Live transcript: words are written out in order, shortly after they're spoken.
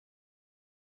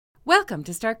Welcome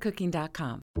to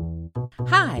StartCooking.com.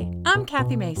 Hi, I'm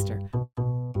Kathy Maister.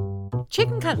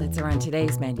 Chicken cutlets are on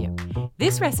today's menu.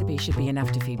 This recipe should be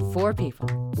enough to feed 4 people.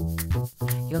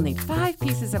 You'll need 5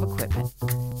 pieces of equipment,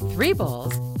 3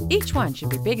 bowls, each one should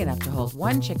be big enough to hold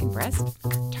 1 chicken breast,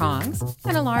 tongs,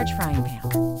 and a large frying pan.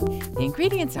 The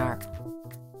ingredients are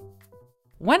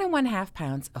 1 1/2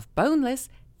 pounds of boneless,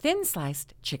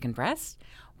 thin-sliced chicken breast,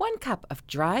 1 cup of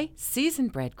dry,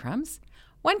 seasoned breadcrumbs,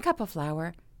 1 cup of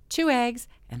flour, 2 eggs,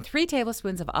 and 3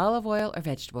 tablespoons of olive oil or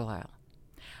vegetable oil.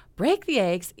 Break the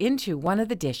eggs into one of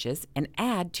the dishes and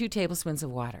add 2 tablespoons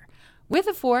of water. With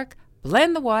a fork,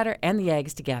 blend the water and the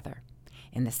eggs together.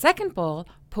 In the second bowl,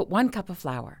 put 1 cup of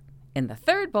flour. In the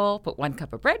third bowl, put 1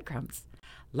 cup of breadcrumbs.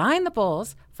 Line the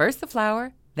bowls, first the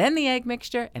flour, then the egg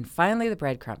mixture, and finally the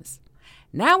breadcrumbs.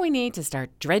 Now we need to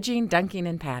start dredging, dunking,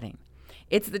 and patting.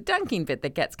 It's the dunking bit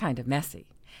that gets kind of messy.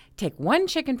 Take 1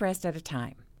 chicken breast at a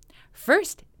time.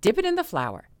 First, dip it in the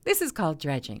flour. This is called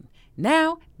dredging.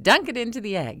 Now, dunk it into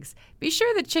the eggs. Be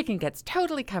sure the chicken gets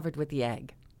totally covered with the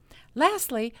egg.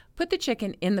 Lastly, put the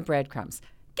chicken in the breadcrumbs.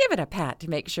 Give it a pat to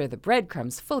make sure the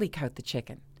breadcrumbs fully coat the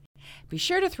chicken. Be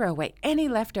sure to throw away any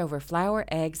leftover flour,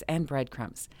 eggs, and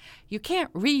breadcrumbs. You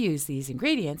can't reuse these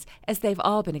ingredients as they've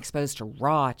all been exposed to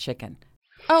raw chicken.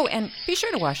 Oh, and be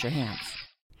sure to wash your hands.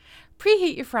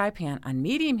 Preheat your fry pan on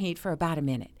medium heat for about a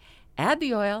minute. Add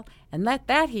the oil and let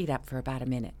that heat up for about a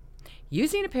minute.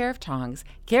 Using a pair of tongs,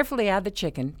 carefully add the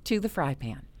chicken to the fry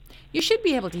pan. You should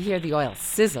be able to hear the oil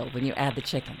sizzle when you add the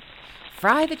chicken.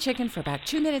 Fry the chicken for about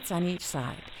 2 minutes on each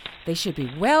side. They should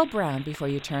be well browned before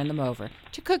you turn them over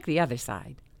to cook the other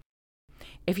side.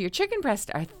 If your chicken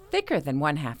breasts are thicker than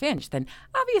 1/2 inch, then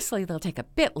obviously they'll take a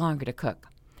bit longer to cook.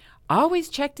 Always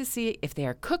check to see if they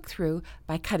are cooked through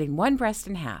by cutting 1 breast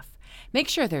in half. Make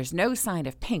sure there's no sign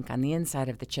of pink on the inside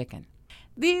of the chicken.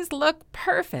 These look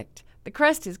perfect. The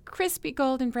crust is crispy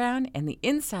golden brown and the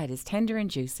inside is tender and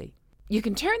juicy. You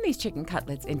can turn these chicken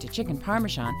cutlets into chicken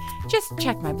parmesan. Just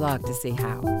check my blog to see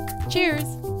how.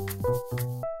 Cheers!